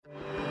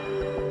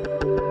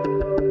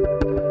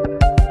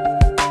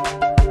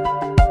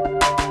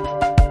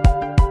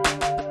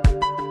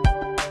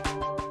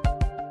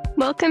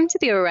Welcome to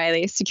the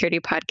O'Reilly Security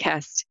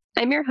Podcast.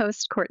 I'm your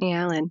host, Courtney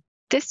Allen.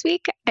 This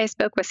week, I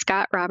spoke with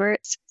Scott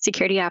Roberts,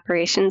 Security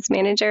Operations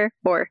Manager,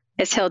 or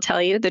as he'll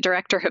tell you, the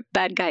Director of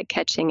Bad Guy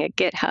Catching at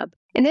GitHub.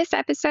 In this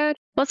episode,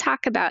 we'll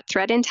talk about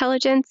threat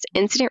intelligence,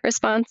 incident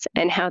response,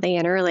 and how they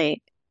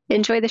interrelate.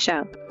 Enjoy the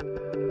show.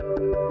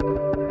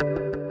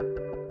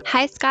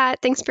 Hi, Scott.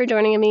 Thanks for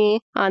joining me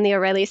on the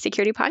O'Reilly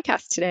Security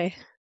Podcast today.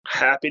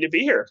 Happy to be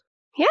here.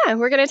 Yeah,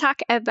 we're going to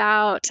talk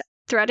about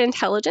threat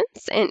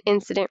intelligence and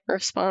incident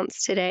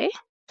response today.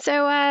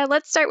 So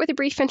let's start with a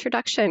brief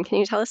introduction. Can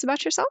you tell us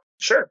about yourself?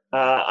 Sure.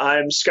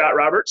 I'm Scott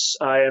Roberts.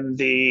 I am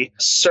the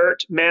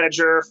CERT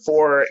manager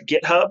for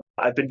GitHub.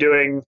 I've been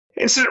doing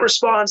incident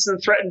response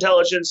and threat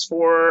intelligence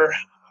for,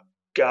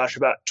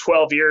 about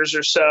 12 years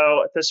or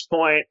so at this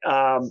point,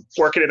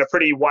 working in a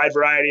pretty wide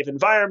variety of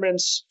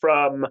environments,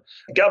 from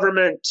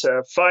government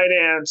to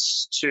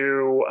finance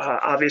to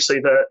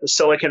obviously the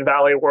Silicon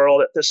Valley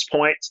world at this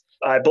point.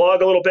 I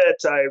blog a little bit,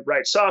 I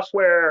write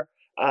software,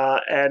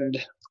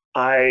 and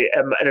I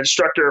am an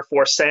instructor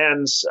for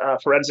SANS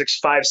Forensics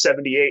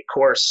 578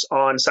 course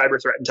on cyber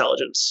threat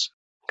intelligence.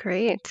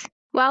 Great.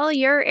 Well,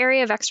 your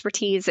area of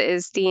expertise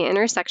is the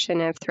intersection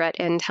of threat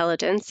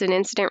intelligence and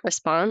incident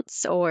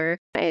response, or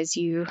as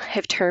you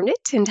have termed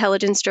it,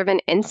 intelligence-driven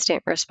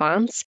incident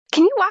response.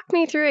 Can you walk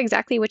me through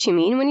exactly what you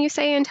mean when you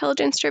say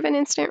intelligence-driven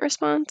incident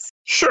response?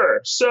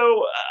 Sure.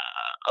 So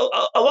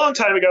a long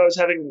time ago, I was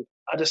having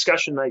a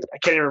discussion, I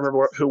can't even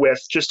remember who with,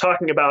 just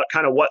talking about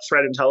kind of what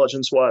threat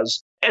intelligence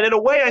was. And in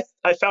a way,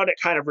 I found it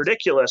kind of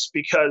ridiculous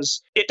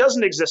because it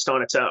doesn't exist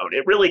on its own.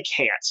 It really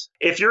can't.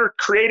 If you're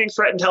creating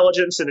threat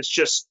intelligence and it's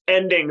just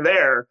ending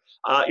there,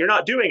 you're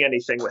not doing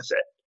anything with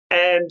it.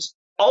 And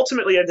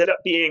ultimately ended up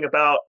being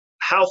about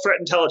how threat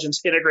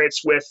intelligence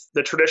integrates with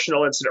the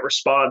traditional incident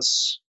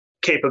response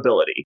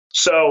capability.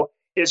 So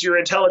is your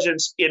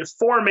intelligence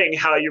informing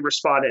how you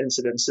respond to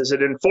incidents? Is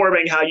it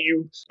informing how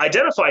you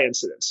identify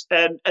incidents?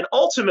 And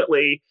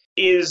ultimately,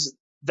 is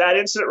that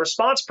incident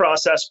response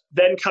process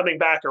then coming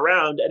back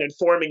around and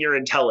informing your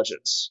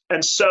intelligence?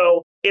 And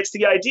so it's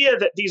the idea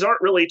that these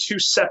aren't really two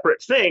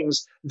separate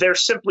things. They're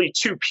simply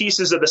two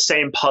pieces of the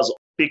same puzzle.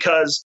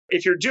 Because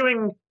if you're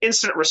doing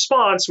incident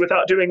response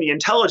without doing the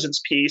intelligence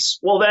piece,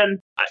 well, then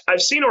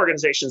I've seen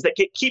organizations that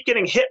keep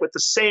getting hit with the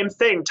same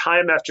thing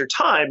time after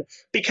time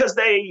because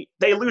they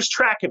lose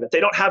track of it. They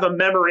don't have a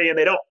memory and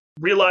they don't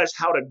realize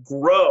how to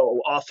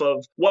grow off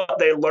of what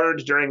they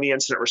learned during the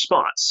incident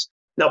response.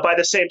 Now, by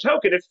the same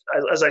token,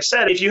 as I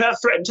said, if you have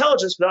threat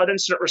intelligence without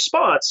incident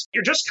response,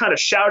 you're just kind of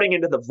shouting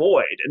into the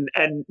void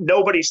and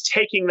nobody's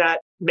taking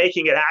that,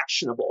 making it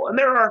actionable. And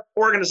there are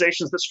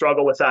organizations that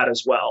struggle with that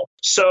as well.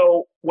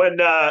 So when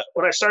I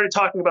started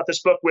talking about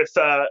this book with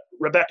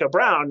Rebecca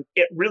Brown,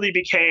 it really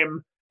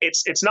became,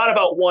 it's not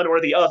about one or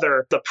the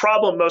other. The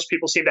problem most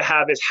people seem to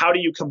have is how do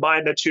you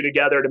combine the two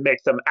together to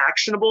make them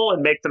actionable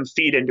and make them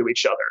feed into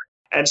each other?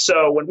 And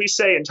so when we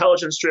say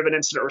intelligence-driven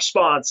incident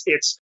response,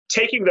 it's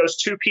taking those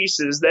two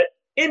pieces that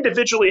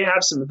individually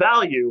have some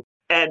value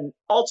and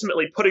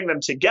ultimately putting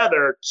them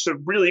together to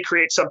really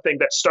create something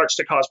that starts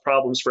to cause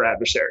problems for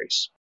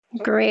adversaries.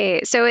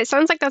 Great. So it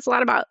sounds like that's a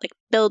lot about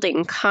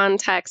building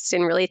context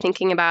and really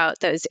thinking about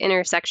those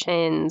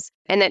intersections,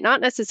 and that not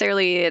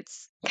necessarily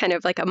it's kind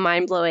of like a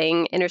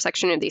mind-blowing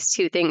intersection of these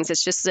two things.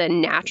 It's just a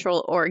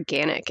natural,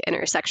 organic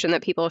intersection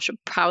that people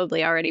should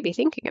probably already be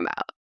thinking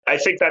about. I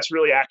think that's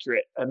really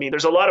accurate. I mean,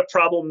 there's a lot of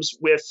problems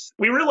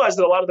we realize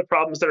that a lot of the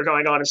problems that are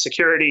going on in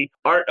security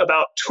aren't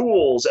about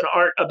tools and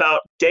aren't about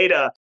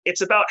data.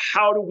 It's about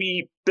how do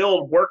we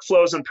build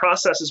workflows and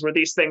processes where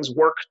these things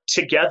work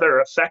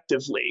together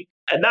effectively.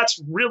 And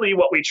that's really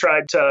what we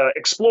tried to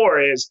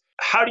explore is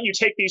how do you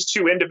take these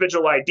two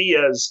individual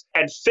ideas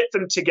and fit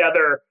them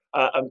together?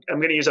 I'm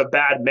going to use a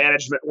bad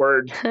management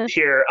word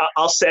here.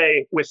 I'll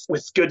say with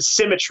good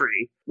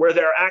symmetry, where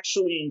they're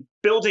actually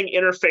building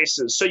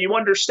interfaces. So you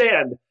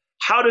understand,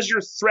 how does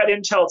your threat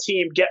intel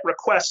team get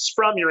requests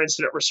from your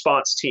incident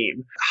response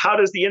team? How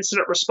does the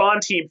incident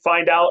response team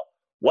find out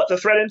what the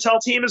threat intel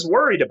team is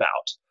worried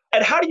about?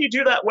 And how do you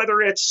do that,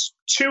 whether it's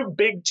two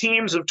big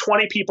teams of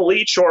 20 people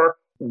each or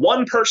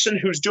one person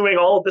who's doing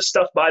all of this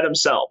stuff by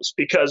themselves?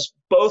 Because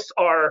both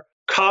are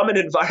common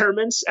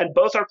environments and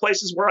both are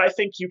places where I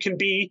think you can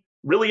be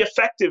really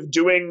effective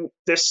doing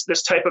this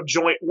type of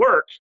joint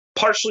work,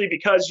 partially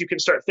because you can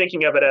start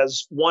thinking of it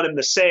as one and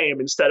the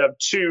same instead of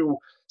two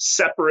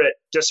separate,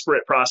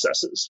 disparate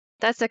processes.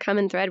 That's a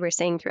common thread we're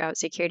seeing throughout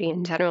security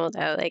in general,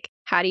 though.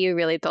 How do you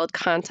really build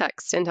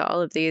context into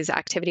all of these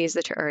activities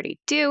that you're already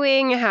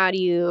doing? How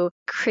do you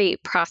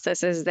create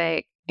processes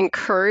that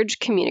encourage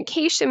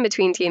communication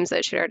between teams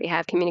that should already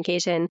have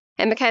communication?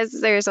 And because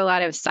there's a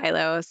lot of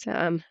silos,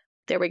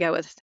 there we go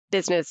with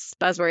business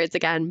buzzwords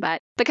again,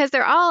 but because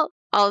they're all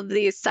of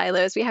these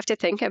silos, we have to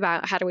think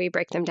about how do we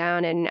break them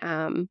down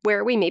and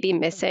where we may be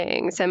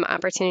missing some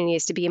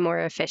opportunities to be more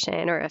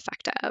efficient or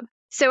effective.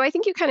 So I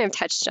think you kind of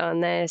touched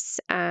on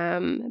this,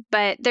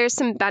 but there's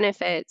some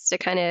benefits to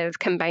kind of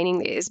combining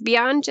these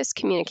beyond just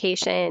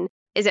communication.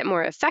 Is it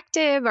more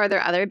effective? Are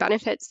there other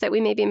benefits that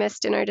we maybe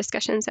missed in our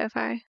discussion so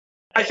far?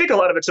 I think a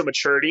lot of it's a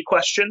maturity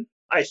question.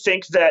 I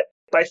think that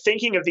by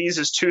thinking of these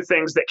as two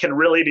things that can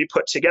really be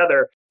put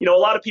together, a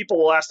lot of people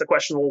will ask the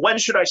question, well, when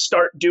should I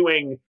start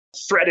doing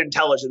threat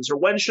intelligence, or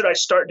when should I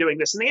start doing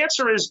this? And the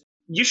answer is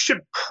you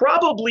should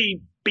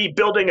probably be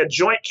building a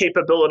joint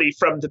capability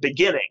from the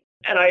beginning.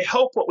 And I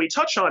hope what we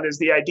touch on is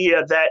the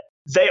idea that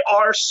they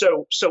are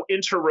so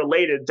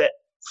interrelated that,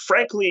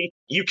 frankly,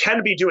 you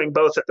can be doing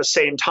both at the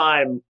same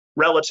time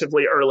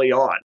relatively early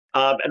on.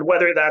 And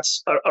whether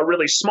that's a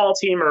really small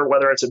team or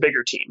whether it's a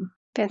bigger team.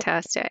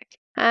 Fantastic.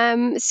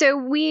 So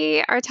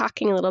we are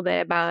talking a little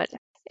bit about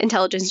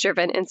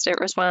intelligence-driven incident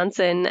response.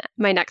 And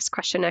my next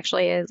question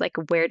actually is like,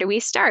 where do we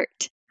start?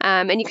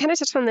 And you kind of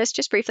touched on this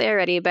just briefly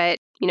already, but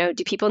do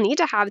people need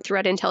to have a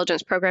threat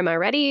intelligence program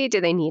already?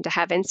 Do they need to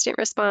have incident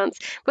response?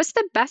 What's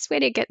the best way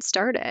to get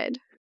started?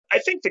 I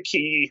think the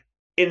key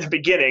in the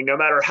beginning, no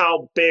matter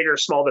how big or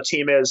small the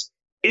team is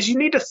you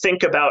need to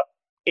think about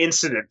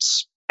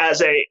incidents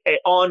as a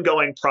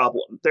ongoing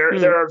problem.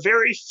 There are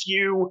very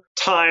few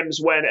times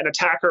when an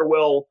attacker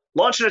will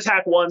launch an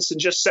attack once and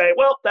just say,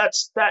 well, that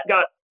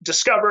got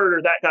discovered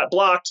or that got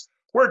blocked.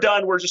 We're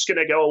done. We're just going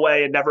to go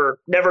away and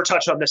never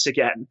touch on this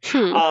again.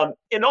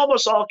 In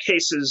almost all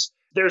cases,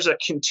 there's a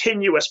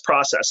continuous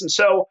process. And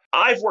so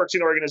I've worked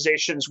in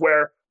organizations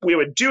where we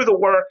would do the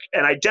work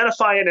and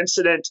identify an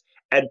incident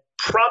and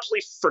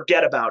promptly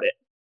forget about it.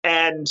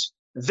 And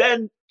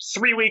then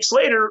 3 weeks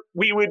later,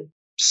 we would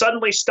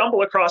suddenly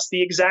stumble across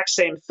the exact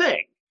same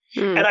thing.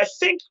 And I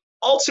think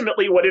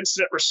ultimately what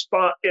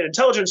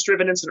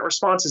intelligence-driven incident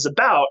response is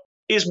about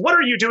is, what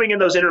are you doing in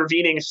those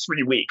intervening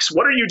 3 weeks?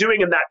 What are you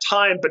doing in that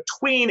time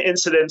between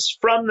incidents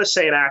from the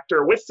same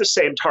actor with the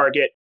same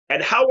target?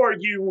 And how are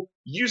you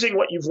using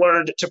what you've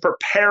learned to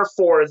prepare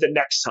for the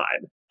next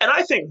time? And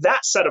I think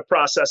that set of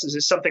processes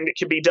is something that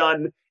can be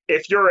done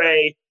if you're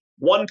a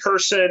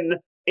one-person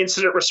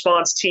incident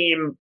response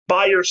team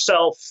by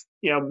yourself,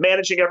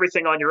 managing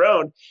everything on your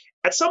own.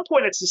 At some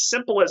point, it's as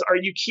simple as, are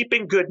you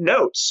keeping good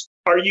notes?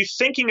 Are you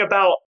thinking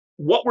about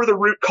what were the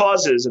root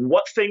causes and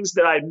what things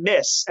did I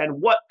miss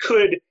and what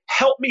could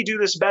help me do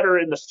this better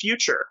in the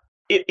future?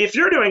 If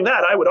you're doing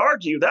that, I would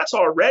argue that's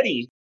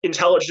already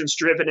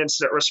intelligence-driven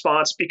incident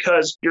response,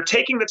 because you're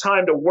taking the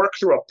time to work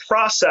through a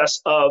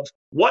process of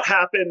what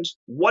happened,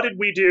 what did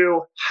we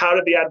do, how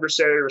did the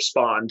adversary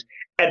respond,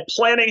 and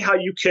planning how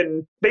you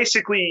can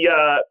basically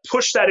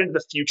push that into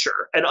the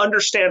future and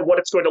understand what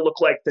it's going to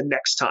look like the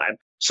next time.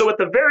 So at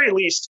the very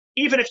least,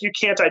 even if you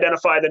can't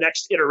identify the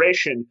next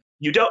iteration,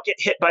 you don't get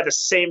hit by the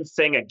same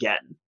thing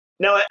again.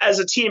 Now, as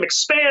a team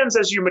expands,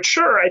 as you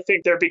mature, I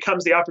think there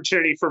becomes the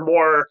opportunity for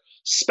more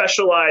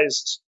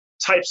specialized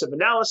types of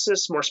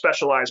analysis, more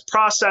specialized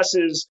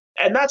processes.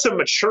 And that's a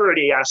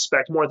maturity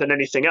aspect more than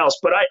anything else.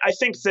 But I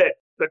think that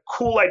the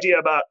cool idea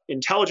about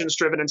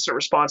intelligence-driven incident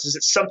response is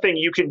it's something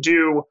you can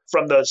do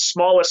from the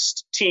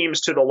smallest teams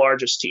to the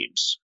largest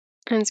teams.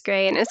 That's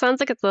great. And it sounds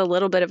like it's a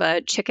little bit of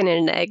a chicken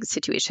and an egg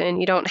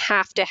situation. You don't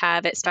have to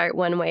have it start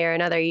one way or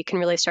another. You can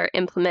really start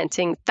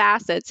implementing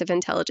facets of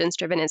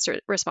intelligence-driven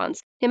incident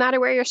response, no matter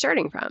where you're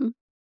starting from.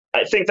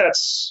 I think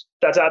that's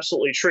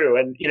absolutely true.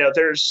 And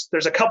there's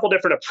a couple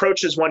different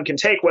approaches one can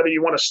take, whether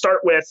you want to start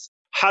with,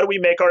 how do we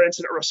make our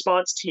incident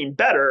response team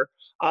better?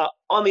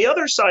 On the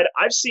other side,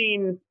 I've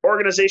seen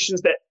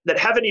organizations that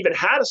haven't even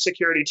had a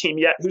security team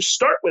yet who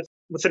start with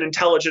an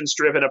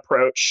intelligence-driven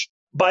approach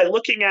by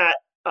looking at,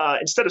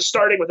 instead of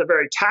starting with a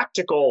very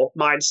tactical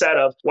mindset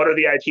of what are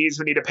the IPs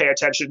we need to pay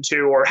attention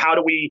to, or how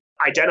do we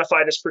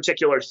identify this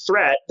particular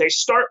threat, they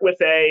start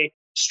with a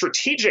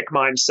strategic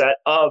mindset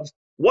of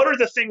what are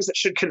the things that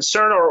should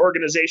concern our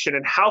organization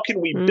and how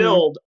can we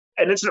build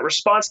an incident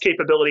response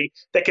capability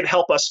that can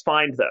help us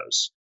find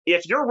those.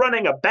 If you're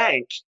running a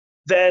bank,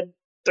 then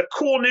the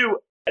cool new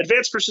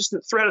advanced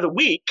persistent threat of the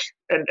week,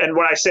 and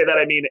when I say that,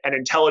 I mean an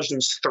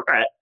intelligence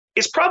threat,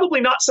 is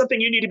probably not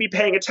something you need to be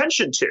paying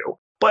attention to.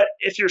 But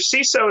if your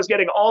CISO is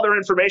getting all their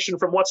information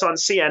from what's on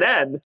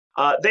CNN,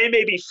 they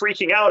may be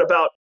freaking out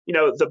about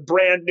the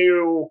brand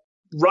new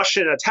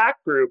Russian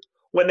attack group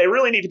when they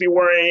really need to be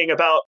worrying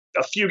about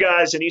a few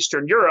guys in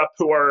Eastern Europe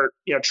who are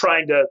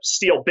trying to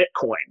steal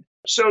Bitcoin.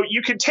 So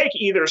you can take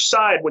either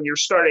side when you're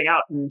starting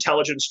out an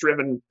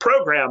intelligence-driven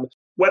program,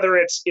 whether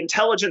it's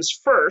intelligence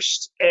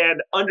first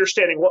and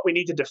understanding what we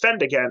need to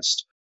defend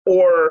against,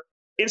 or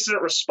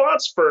incident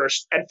response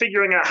first and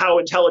figuring out how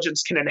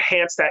intelligence can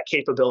enhance that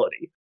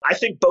capability. I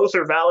think both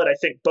are valid. I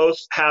think both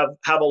have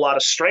a lot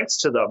of strengths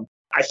to them.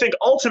 I think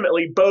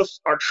ultimately both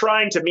are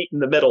trying to meet in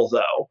the middle,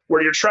 though,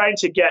 where you're trying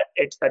to get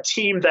a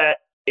team that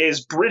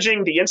is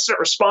bridging the incident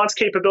response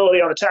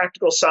capability on the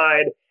tactical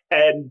side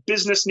and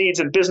business needs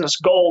and business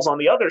goals on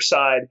the other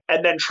side,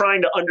 and then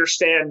trying to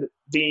understand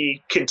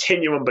the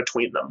continuum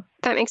between them.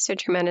 That makes a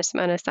tremendous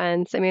amount of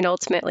sense. I mean,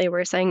 ultimately,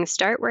 we're saying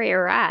start where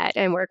you're at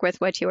and work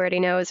with what you already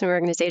know as an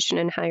organization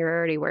and how you're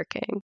already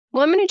working.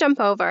 Well, I'm going to jump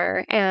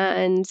over,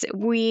 and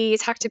we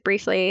talked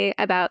briefly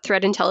about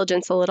threat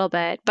intelligence a little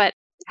bit, but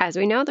as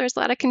we know, there's a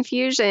lot of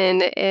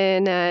confusion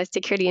in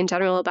security in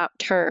general about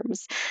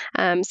terms.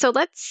 So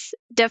let's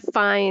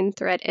define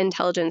threat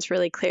intelligence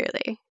really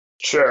clearly.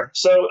 Sure.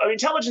 So,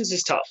 intelligence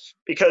is tough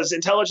because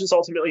intelligence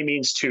ultimately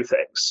means two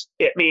things.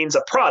 It means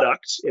a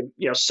product,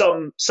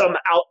 some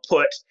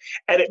output,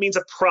 and it means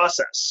a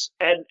process.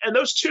 And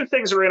those two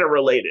things are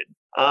interrelated.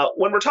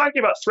 When we're talking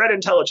about threat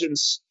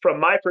intelligence, from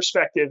my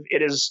perspective,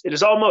 it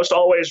is almost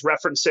always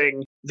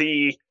referencing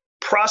the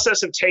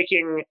process of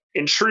taking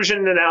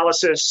intrusion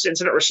analysis,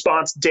 incident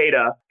response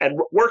data, and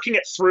working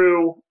it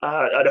through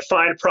a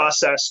defined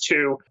process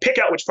to pick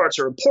out which parts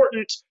are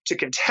important, to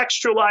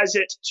contextualize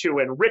it, to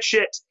enrich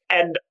it,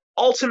 and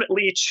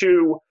ultimately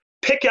to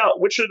pick out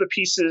which are the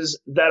pieces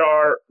that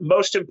are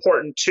most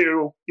important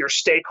to your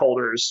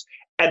stakeholders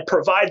and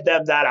provide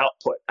them that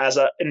output as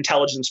an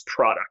intelligence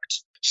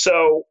product.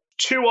 So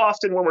too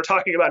often when we're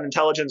talking about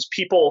intelligence,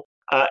 people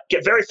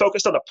get very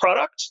focused on the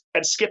product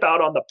and skip out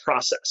on the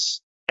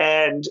process.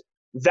 And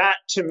that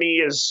to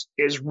me is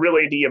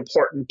really the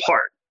important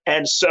part.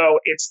 And so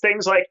it's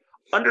things like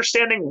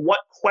understanding what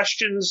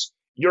questions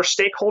your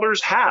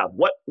stakeholders have,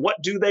 what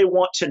do they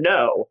want to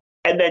know,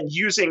 and then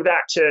using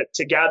that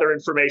to gather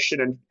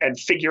information and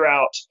figure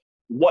out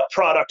what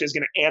product is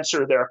going to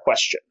answer their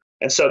question.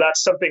 And so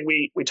that's something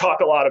we talk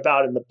a lot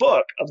about in the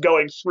book, of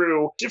going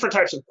through different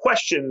types of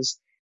questions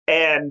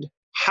and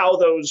how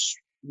those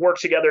work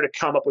together to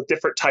come up with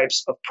different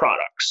types of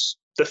products.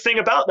 The thing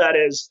about that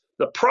is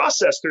the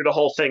process through the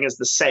whole thing is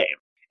the same.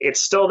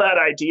 It's still that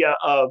idea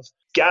of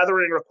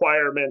gathering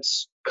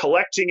requirements,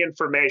 collecting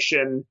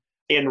information,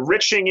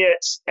 enriching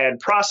it and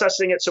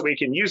processing it so we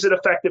can use it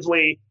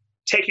effectively,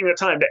 taking the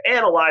time to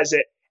analyze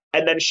it,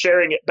 and then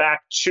sharing it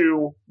back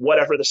to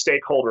whatever the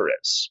stakeholder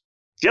is.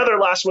 The other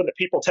last one that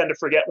people tend to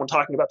forget when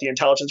talking about the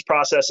intelligence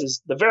process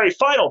is the very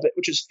final bit,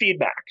 which is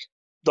feedback.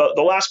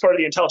 The last part of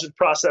the intelligence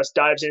process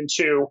dives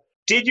into,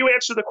 did you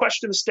answer the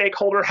question the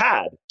stakeholder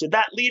had? Did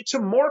that lead to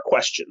more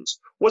questions?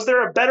 Was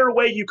there a better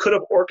way you could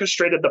have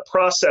orchestrated the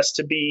process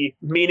to be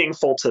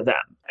meaningful to them?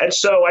 And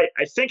so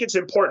I think it's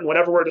important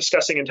whenever we're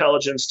discussing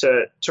intelligence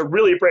to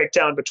really break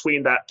down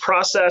between that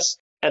process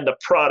and the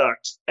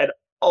product and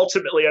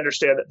ultimately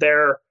understand that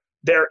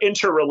they're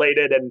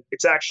interrelated, and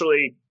it's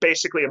actually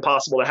basically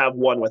impossible to have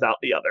one without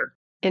the other.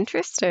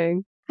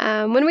 Interesting.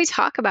 When we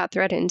talk about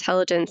threat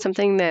intelligence,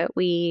 something that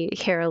we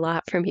hear a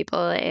lot from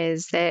people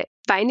is that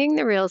finding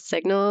the real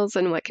signals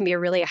and what can be a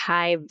really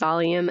high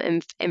volume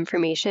of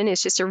information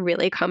is just a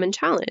really common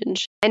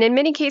challenge. And in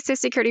many cases,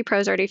 security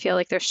pros already feel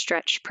like they're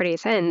stretched pretty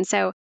thin.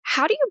 So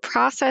how do you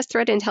process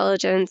threat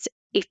intelligence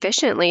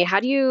efficiently? How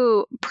do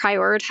you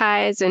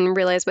prioritize and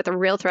realize what the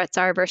real threats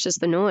are versus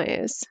the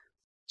noise?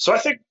 So I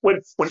think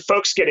when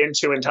folks get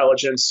into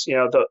intelligence,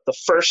 the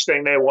first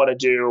thing they want to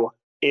do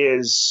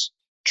is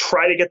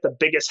try to get the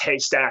biggest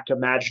haystack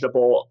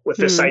imaginable, with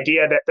this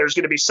idea that there's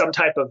going to be some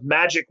type of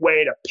magic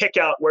way to pick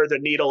out where the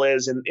needle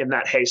is in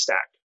that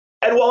haystack.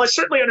 And while I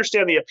certainly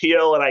understand the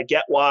appeal and I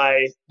get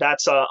why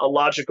that's a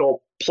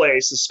logical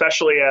place,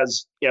 especially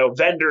as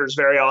vendors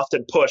very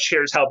often push,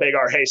 here's how big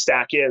our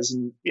haystack is,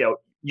 and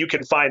you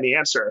can find the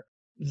answer.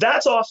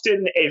 That's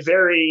often a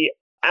very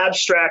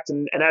abstract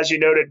and as you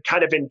noted,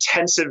 kind of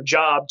intensive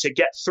job to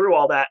get through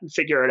all that and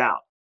figure it out.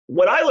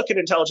 When I look at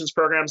intelligence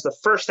programs, the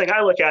first thing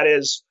I look at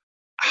is,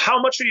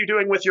 how much are you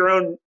doing with your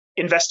own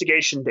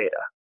investigation data?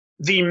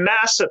 The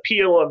mass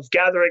appeal of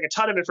gathering a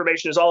ton of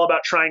information is all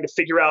about trying to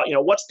figure out,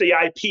 what's the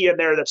IP in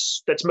there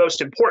that's most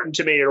important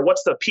to me, or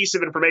what's the piece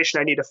of information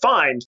I need to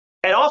find.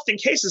 And often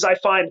cases I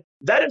find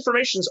that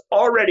information's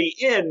already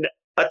in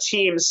a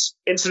team's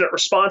incident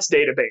response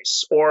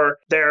database or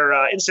their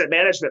incident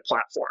management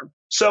platform.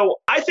 So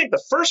I think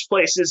the first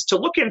place is to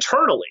look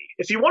internally.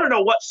 If you want to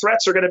know what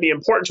threats are going to be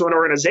important to an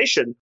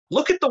organization,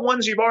 look at the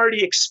ones you've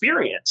already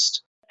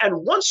experienced.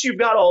 And once you've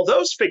got all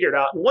those figured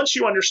out, and once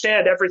you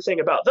understand everything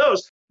about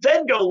those,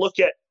 then go look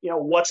at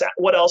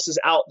what else is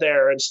out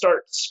there and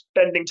start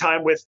spending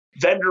time with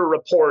vendor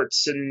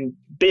reports and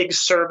big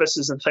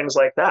services and things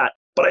like that.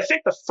 But I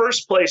think the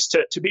first place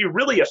to be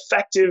really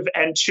effective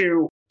and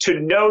to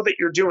know that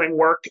you're doing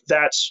work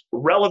that's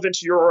relevant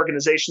to your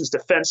organization's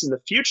defense in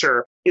the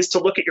future is to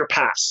look at your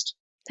past.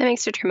 That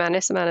makes a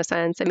tremendous amount of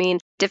sense. I mean,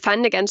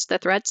 defend against the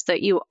threats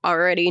that you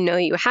already know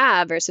you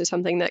have versus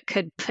something that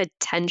could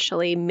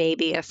potentially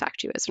maybe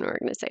affect you as an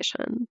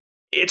organization.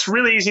 It's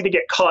really easy to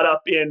get caught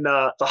up in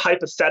the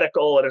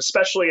hypothetical, and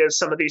especially as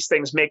some of these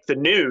things make the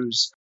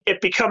news, it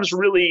becomes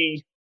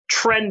really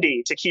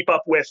trendy to keep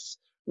up with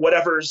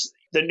whatever's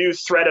the new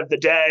threat of the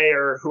day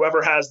or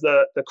whoever has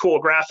the cool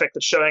graphic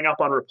that's showing up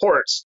on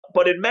reports.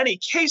 But in many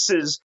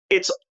cases,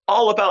 it's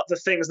all about the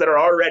things that are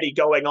already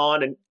going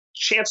on, and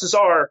chances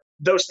are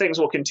those things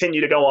will continue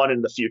to go on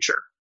in the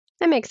future.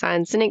 That makes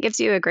sense. And it gives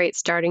you a great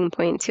starting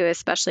point too,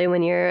 especially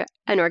when you're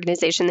an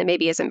organization that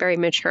maybe isn't very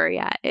mature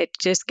yet. It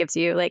just gives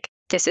you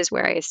this is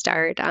where I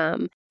start.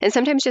 And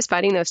sometimes just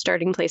finding those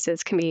starting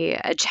places can be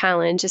a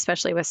challenge,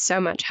 especially with so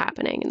much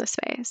happening in the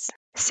space.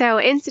 So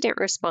incident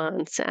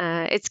response,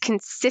 it's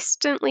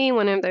consistently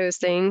one of those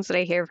things that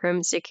I hear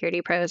from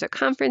security pros at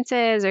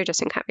conferences or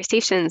just in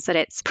conversations that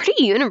it's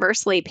pretty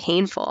universally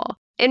painful.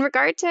 In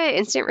regard to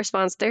incident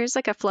response, there's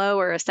like a flow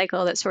or a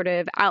cycle that sort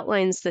of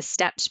outlines the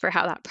steps for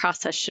how that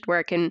process should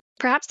work. And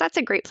perhaps that's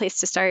a great place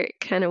to start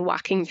kind of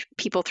walking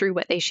people through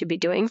what they should be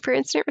doing for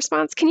incident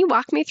response. Can you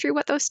walk me through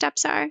what those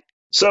steps are?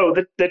 So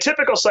the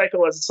typical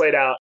cycle as it's laid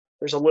out,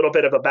 there's a little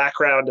bit of a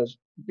background of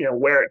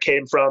where it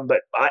came from,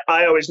 but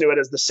I always knew it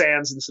as the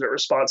SANS incident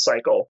response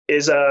cycle,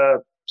 is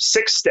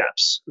 6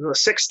 steps. The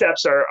 6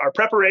 steps are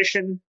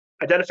preparation,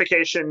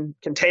 identification,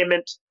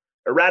 containment,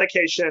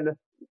 eradication,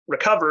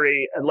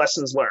 recovery, and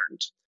lessons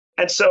learned.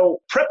 And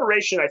so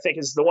preparation, I think,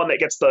 is the one that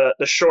gets the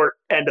short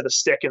end of the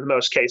stick in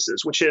most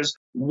cases, which is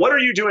what are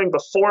you doing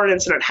before an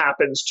incident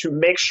happens to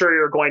make sure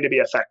you're going to be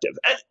effective?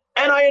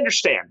 And I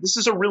understand this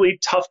is a really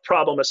tough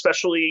problem,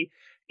 especially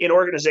in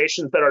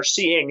organizations that are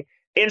seeing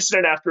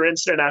incident after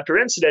incident after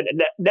incident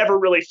and never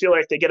really feel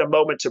like they get a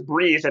moment to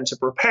breathe and to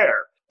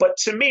prepare. But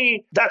to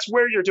me, that's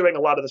where you're doing a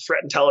lot of the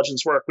threat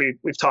intelligence work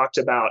we've talked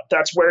about.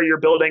 That's where you're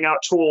building out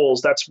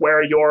tools. That's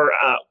where you're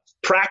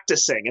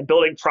practicing and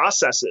building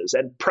processes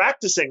and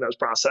practicing those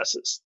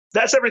processes.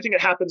 That's everything that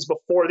happens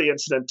before the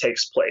incident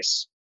takes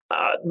place.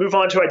 Move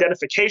on to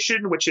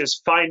identification, which is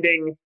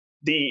finding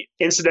the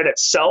incident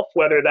itself,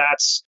 whether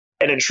that's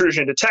an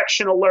intrusion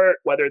detection alert,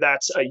 whether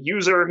that's a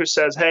user who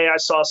says, hey, I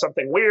saw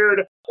something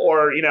weird,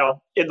 or,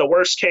 in the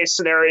worst case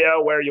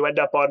scenario where you end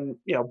up on,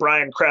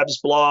 Brian Krebs'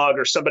 blog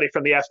or somebody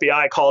from the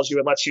FBI calls you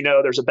and lets you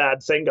know there's a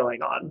bad thing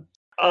going on.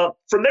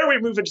 From there, we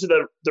move into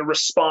the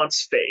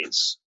response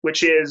phase,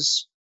 which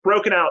is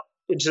broken out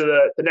into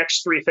the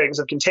next 3 things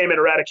of containment,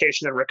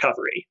 eradication, and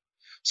recovery.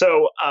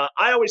 So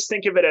I always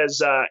think of it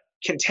as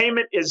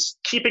containment is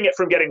keeping it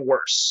from getting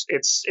worse.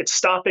 It's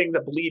stopping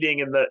the bleeding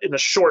in the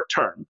short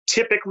term.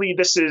 Typically,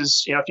 this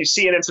is, if you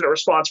see an incident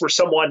response where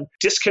someone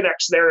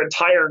disconnects their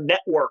entire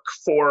network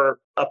for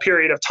a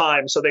period of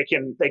time so they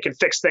can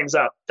fix things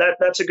up.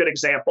 That's a good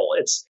example.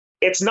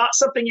 It's not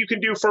something you can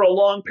do for a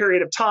long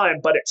period of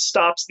time, but it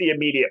stops the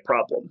immediate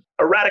problem.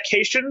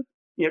 Eradication,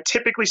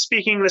 typically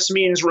speaking, this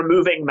means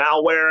removing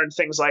malware and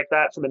things like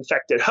that from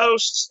infected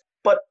hosts.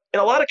 But in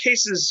a lot of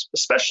cases,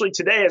 especially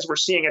today, as we're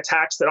seeing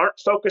attacks that aren't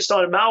focused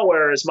on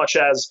malware as much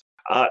as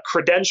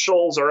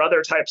credentials or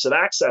other types of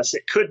access,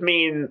 it could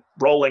mean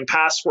rolling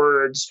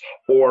passwords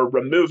or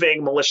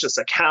removing malicious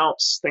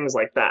accounts, things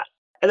like that.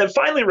 And then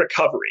finally,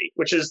 recovery,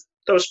 which is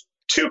those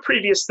two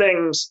previous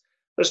steps,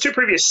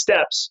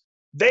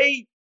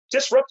 they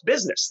disrupt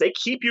business. They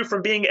keep you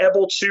from being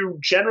able to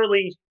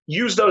generally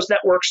use those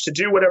networks to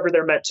do whatever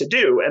they're meant to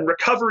do. And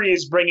recovery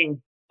is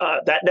bringing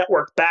that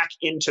network back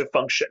into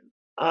function.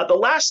 The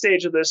last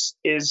stage of this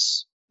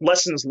is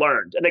lessons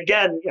learned. And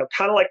again,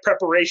 kind of like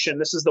preparation,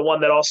 this is the one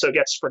that also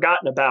gets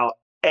forgotten about.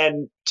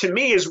 And to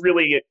me is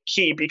really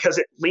key because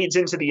it leads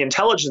into the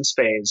intelligence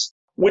phase,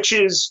 which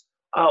is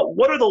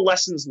what are the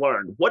lessons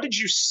learned? What did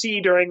you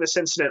see during this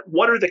incident?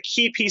 What are the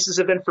key pieces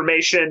of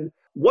information?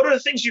 What are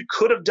the things you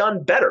could have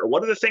done better?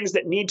 What are the things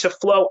that need to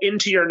flow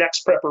into your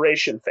next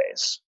preparation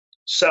phase?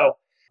 So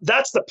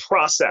that's the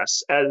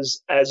process as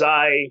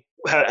I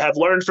have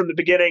learned from the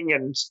beginning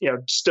and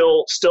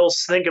still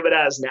think of it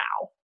as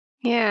now.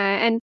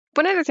 Yeah. And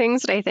one of the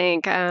things that I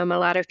think a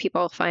lot of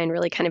people find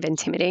really kind of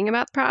intimidating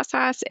about the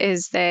process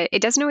is that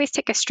it doesn't always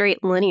take a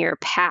straight linear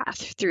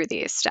path through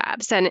these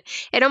steps. And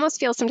it almost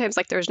feels sometimes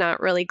like there's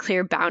not really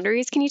clear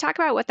boundaries. Can you talk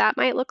about what that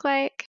might look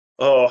like?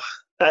 Oh,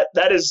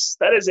 that is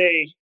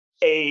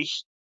a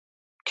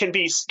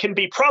can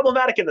be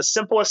problematic in the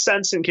simplest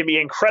sense and can be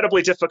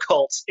incredibly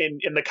difficult in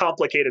the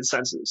complicated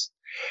senses.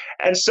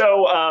 And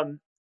so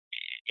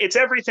it's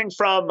everything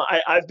from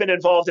I've been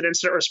involved in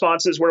incident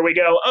responses where we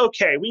go,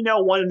 okay, we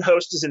know one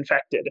host is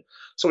infected.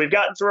 So we've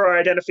gotten through our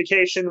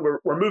identification.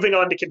 We're moving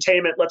on to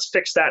containment. Let's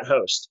fix that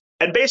host.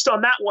 And based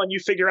on that one, you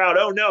figure out,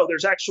 oh no,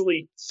 there's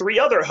actually 3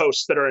 other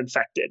hosts that are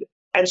infected.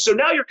 And so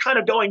now you're kind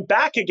of going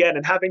back again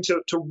and having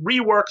to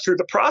rework through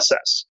the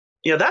process.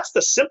 That's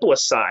the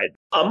simplest side.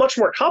 A much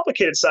more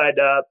complicated side,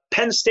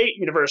 Penn State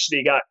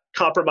University got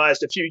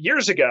compromised a few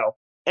years ago.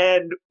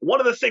 And one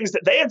of the things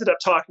that they ended up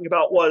talking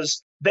about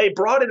was they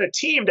brought in a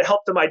team to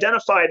help them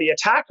identify the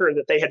attacker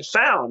that they had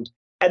found.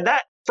 And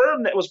that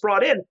firm that was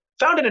brought in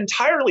found an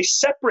entirely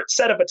separate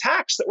set of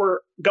attacks that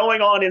were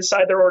going on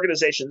inside their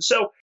organization.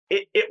 So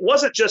it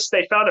wasn't just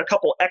they found a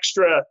couple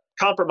extra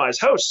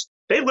compromised hosts.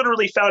 They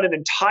literally found an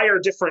entire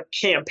different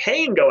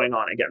campaign going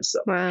on against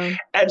them. Wow.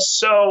 And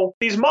so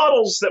these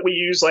models that we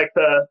use, like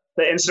the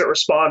incident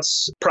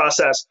response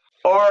process,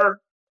 are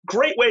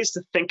great ways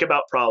to think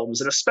about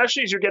problems. And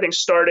especially as you're getting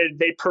started,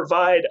 they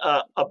provide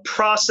a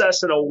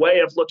process and a way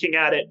of looking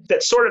at it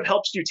that sort of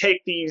helps you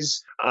take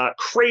these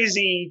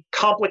crazy,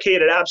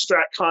 complicated,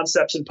 abstract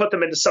concepts and put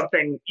them into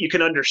something you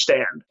can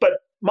understand. But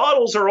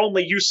models are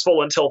only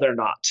useful until they're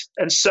not.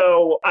 And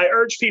so I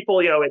urge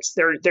people,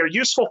 they're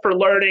useful for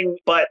learning,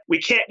 but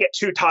we can't get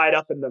too tied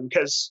up in them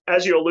because,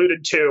 as you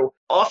alluded to,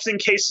 there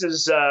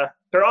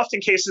are often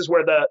cases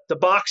where the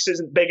box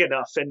isn't big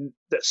enough and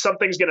that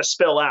something's going to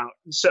spill out.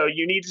 And so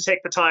you need to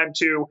take the time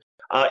to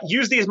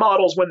use these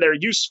models when they're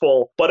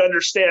useful, but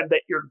understand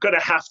that you're going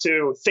to have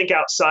to think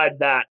outside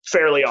that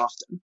fairly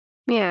often.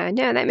 Yeah,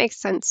 no, that makes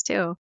sense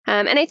too.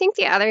 And I think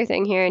the other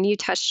thing here, and you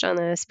touched on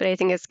this, but I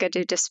think it's good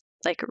to just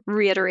like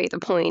reiterate the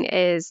point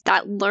is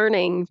that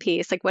learning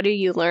piece, like what have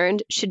you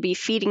learned, should be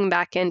feeding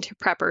back into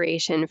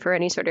preparation for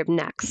any sort of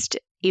next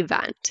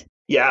event.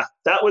 Yeah,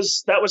 that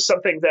was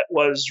something that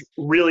was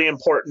really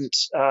important.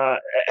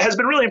 Has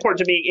been really important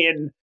to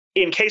me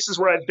in cases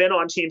where I've been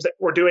on teams that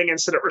were doing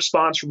incident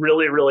response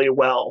really, really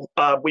well.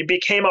 We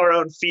became our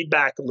own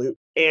feedback loop,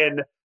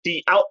 and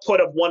the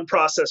output of one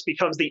process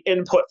becomes the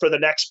input for the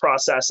next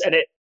process, and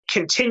it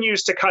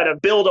continues to kind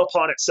of build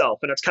upon itself,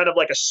 and it's kind of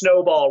like a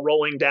snowball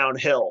rolling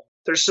downhill.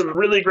 There's some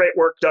really great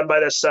work done by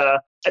this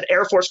an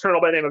Air Force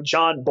colonel by the name of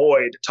John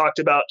Boyd talked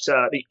about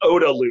the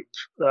ODA loop,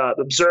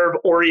 observe,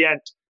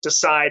 orient,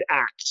 decide,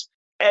 act.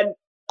 And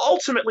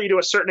ultimately, to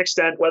a certain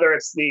extent, whether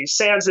it's the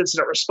SANS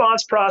incident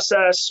response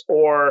process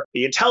or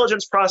the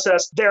intelligence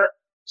process, they're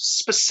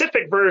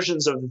specific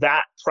versions of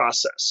that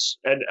process.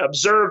 And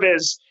observe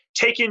is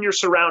take in your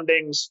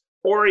surroundings,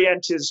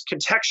 orient is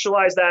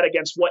contextualize that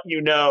against what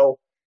you know,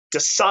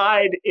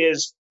 decide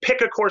is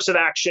pick a course of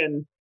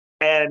action,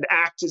 and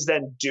act is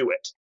then do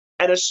it.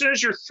 And as soon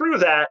as you're through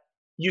that,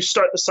 you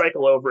start the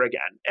cycle over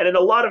again. And in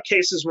a lot of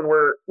cases, when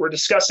we're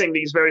discussing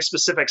these very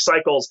specific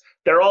cycles,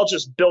 they're all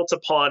just built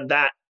upon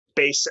that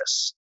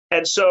basis.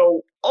 And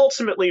so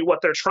ultimately, what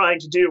they're trying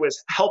to do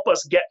is help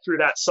us get through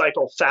that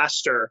cycle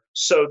faster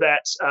so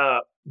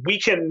that we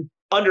can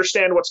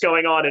understand what's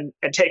going on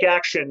and take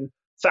action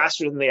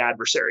faster than the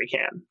adversary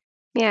can.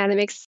 Yeah, that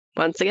makes,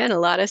 once again, a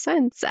lot of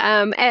sense.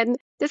 And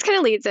this kind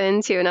of leads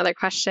into another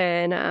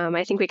question.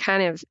 I think we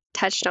kind of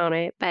touched on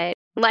it, but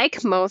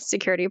like most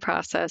security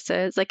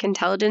processes, like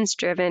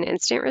intelligence-driven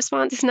incident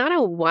response is not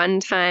a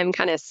one-time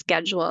kind of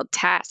scheduled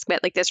task,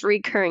 but like this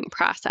recurring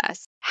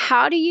process.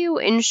 How do you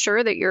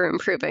ensure that you're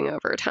improving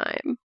over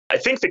time? I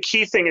think the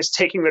key thing is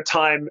taking the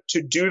time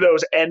to do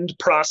those end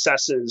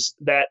processes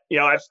that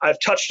I've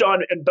touched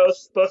on in both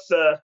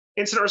the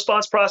incident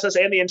response process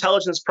and the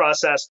intelligence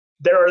process.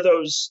 There are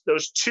those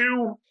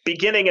two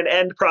beginning and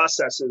end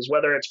processes,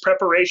 whether it's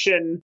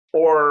preparation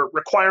or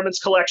requirements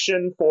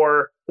collection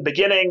for the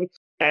beginning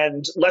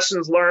and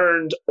lessons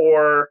learned,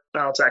 or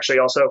well, it's actually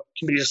also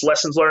can be just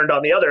lessons learned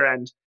on the other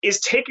end, is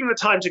taking the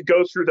time to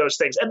go through those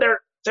things. And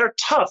they're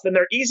tough and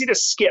they're easy to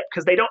skip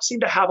because they don't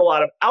seem to have a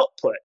lot of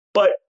output.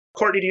 But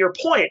Courtney, to your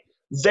point,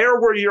 they're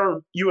where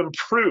you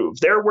improve.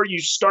 They're where you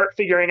start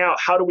figuring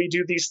out how do we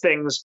do these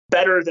things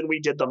better than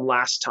we did them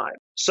last time.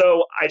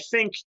 So I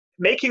think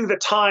making the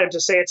time to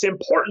say it's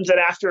important that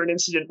after an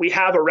incident, we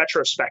have a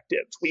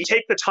retrospective. We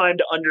take the time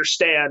to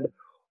understand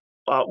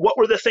what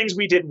were the things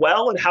we did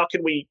well and how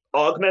can we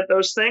augment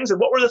those things, and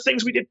what were the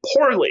things we did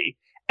poorly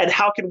and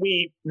how can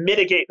we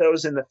mitigate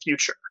those in the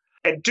future.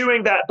 And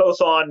doing that both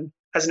on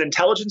as an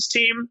intelligence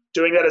team,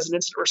 doing that as an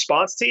incident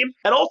response team,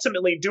 and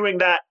ultimately doing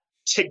that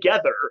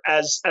together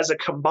as a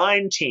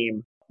combined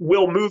team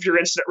will move your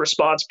incident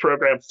response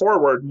program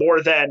forward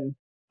more than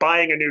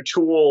buying a new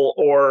tool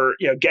or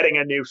getting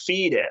a new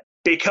feed in.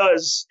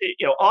 Because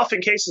often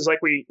cases like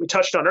we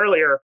touched on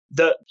earlier,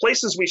 the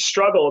places we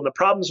struggle and the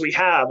problems we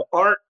have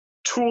aren't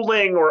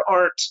tooling or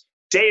aren't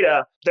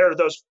data. They're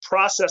those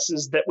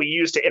processes that we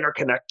use to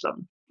interconnect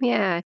them.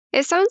 Yeah,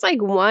 it sounds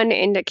like one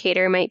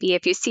indicator might be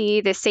if you see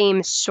the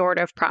same sort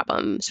of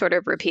problem sort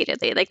of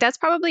repeatedly. Like that's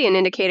probably an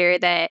indicator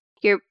that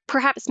you're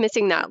perhaps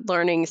missing that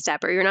learning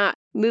step or you're not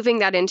moving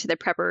that into the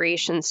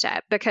preparation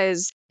step,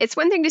 because it's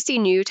one thing to see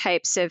new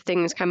types of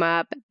things come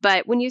up,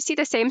 but when you see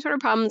the same sort of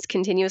problems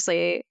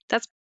continuously,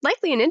 that's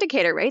likely an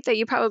indicator, right? That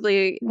you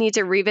probably need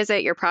to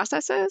revisit your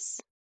processes.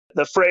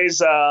 The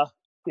phrase,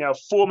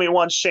 fool me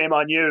once, shame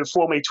on you,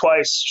 fool me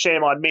twice,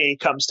 shame on me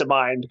comes to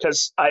mind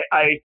because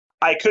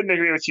I couldn't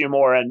agree with you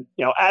more. And,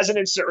 as an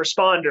incident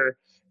responder,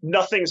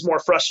 nothing's more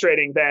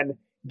frustrating than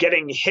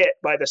getting hit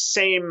by the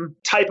same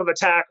type of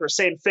attack or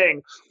same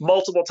thing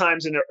multiple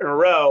times in a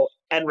row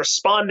and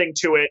responding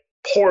to it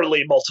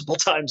poorly multiple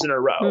times in a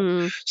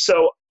row.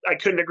 So I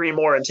couldn't agree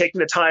more. And taking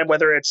the time,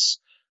 whether it's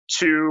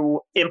to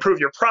improve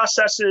your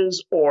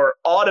processes or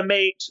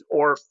automate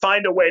or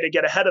find a way to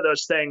get ahead of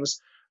those things,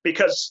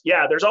 because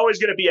there's always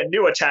going to be a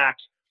new attack,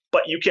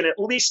 but you can at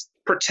least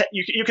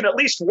you can at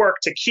least work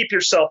to keep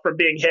yourself from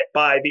being hit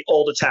by the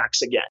old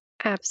attacks again.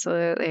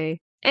 Absolutely.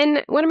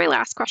 And one of my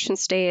last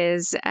questions today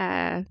is,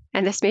 and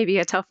this may be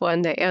a tough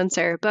one to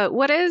answer, but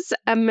what does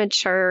a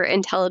mature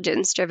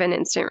intelligence-driven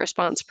incident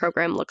response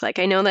program look like?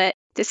 I know that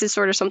this is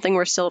sort of something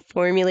we're still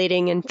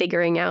formulating and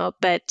figuring out,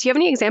 but do you have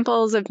any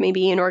examples of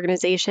maybe an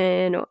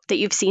organization that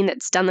you've seen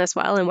that's done this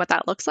well and what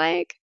that looks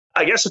like?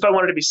 I guess if I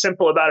wanted to be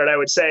simple about it, I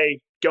would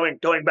say, going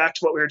back to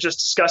what we were just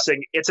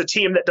discussing, it's a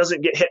team that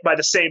doesn't get hit by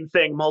the same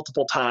thing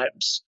multiple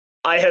times.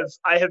 I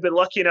have been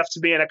lucky enough to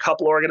be in a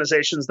couple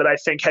organizations that I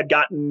think had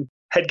gotten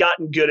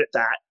good at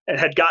that and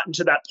had gotten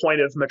to that point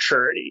of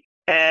maturity.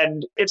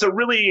 And it's a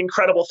really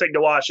incredible thing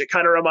to watch. It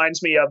kind of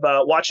reminds me of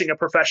watching a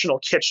professional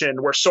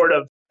kitchen where sort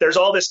of there's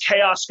all this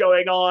chaos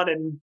going on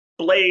and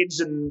blades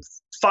and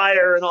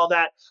fire and all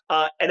that,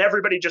 and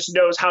everybody just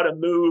knows how to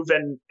move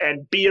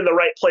and be in the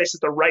right place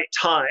at the right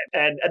time.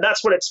 And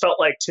that's what it's felt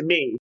like to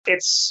me.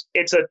 It's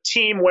a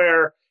team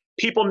where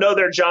people know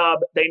their job.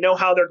 They know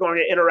how they're going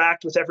to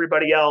interact with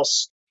everybody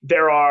else.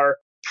 There are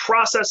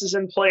processes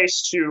in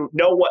place to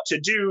know what to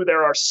do.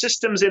 There are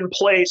systems in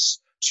place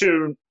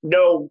to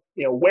know,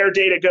 where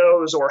data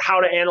goes or how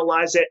to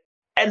analyze it.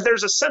 And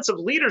there's a sense of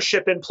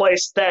leadership in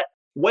place that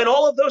when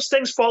all of those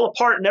things fall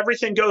apart and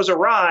everything goes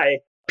awry,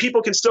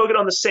 people can still get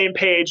on the same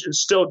page and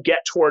still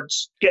get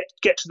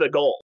to the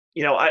goal.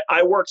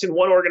 I worked in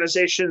one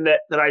organization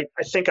that I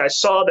think I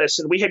saw this,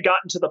 and we had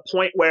gotten to the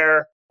point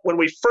where when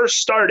we first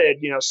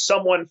started,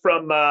 someone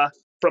from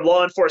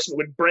law enforcement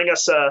would bring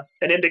us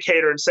an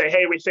indicator and say,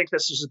 hey, we think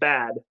this is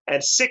bad.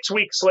 And 6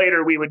 weeks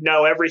later, we would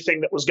know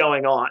everything that was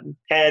going on.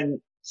 And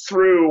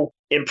through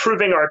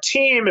improving our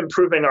team,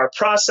 improving our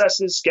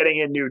processes, getting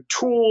in new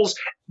tools,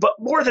 but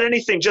more than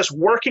anything, just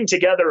working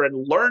together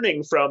and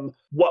learning from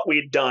what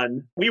we'd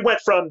done, we went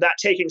from that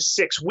taking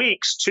 6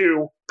 weeks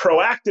to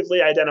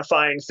proactively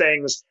identifying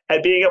things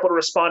and being able to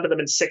respond to them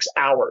in 6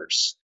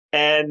 hours.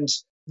 And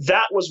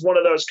that was one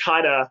of those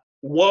kind of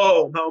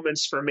whoa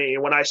moments for me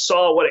when I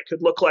saw what it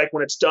could look like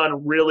when it's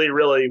done really,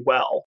 really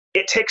well.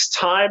 It takes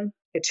time.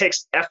 It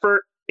takes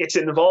effort. It's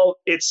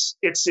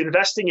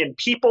investing in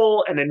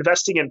people and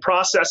investing in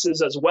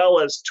processes as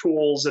well as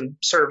tools and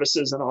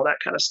services and all that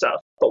kind of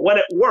stuff. But when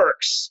it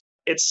works,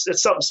 it's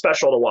something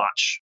special to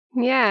watch.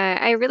 Yeah,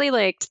 I really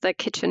liked the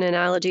kitchen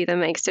analogy. That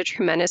makes a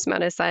tremendous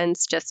amount of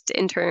sense just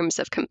in terms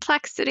of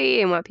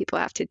complexity and what people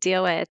have to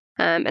deal with.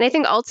 And I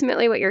think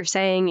ultimately what you're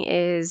saying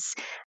is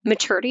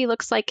maturity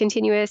looks like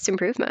continuous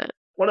improvement.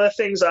 One of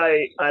the things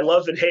I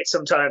love and hate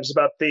sometimes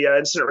about the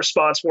incident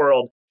response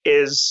world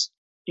is,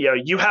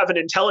 you have an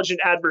intelligent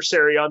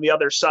adversary on the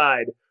other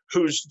side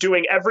who's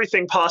doing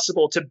everything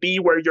possible to be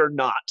where you're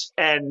not.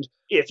 And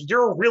if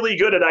you're really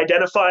good at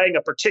identifying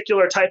a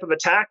particular type of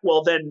attack,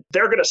 well, then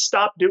they're going to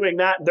stop doing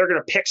that and they're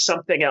going to pick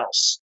something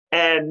else.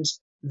 And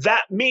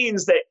that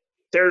means that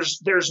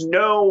there's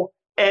no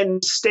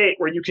end state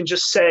where you can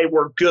just say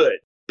we're good.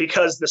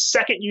 Because the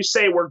second you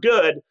say we're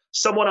good,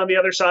 someone on the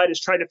other side is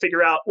trying to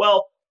figure out,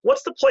 well,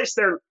 what's the place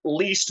they're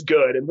least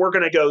good? And we're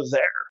going to go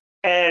there.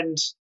 And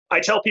I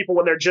tell people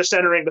when they're just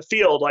entering the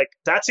field, like,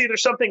 that's either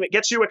something that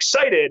gets you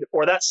excited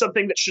or that's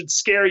something that should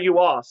scare you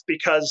off,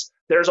 because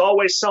there's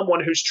always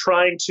someone who's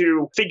trying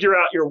to figure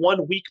out your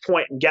one weak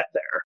point and get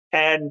there.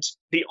 And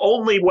the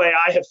only way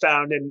I have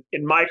found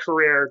in my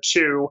career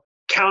to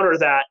counter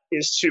that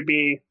is to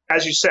be,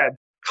 as you said,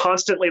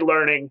 constantly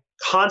learning,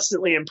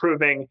 constantly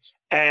improving,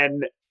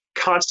 and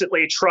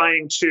constantly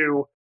trying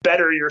to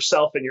better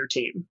yourself and your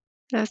team.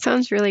 That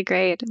sounds really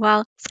great.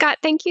 Well, Scott,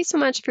 thank you so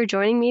much for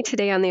joining me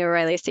today on the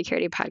O'Reilly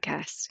Security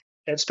Podcast.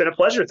 It's been a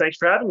pleasure. Thanks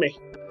for having me.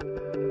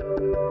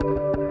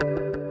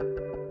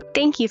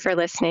 Thank you for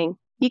listening.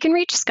 You can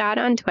reach Scott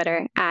on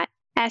Twitter at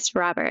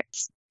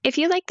 @sroberts. If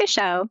you like the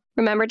show,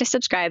 remember to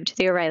subscribe to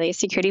the O'Reilly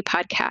Security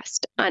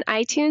Podcast on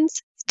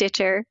iTunes,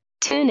 Stitcher,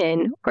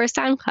 TuneIn, or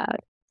SoundCloud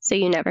so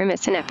you never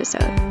miss an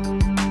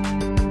episode.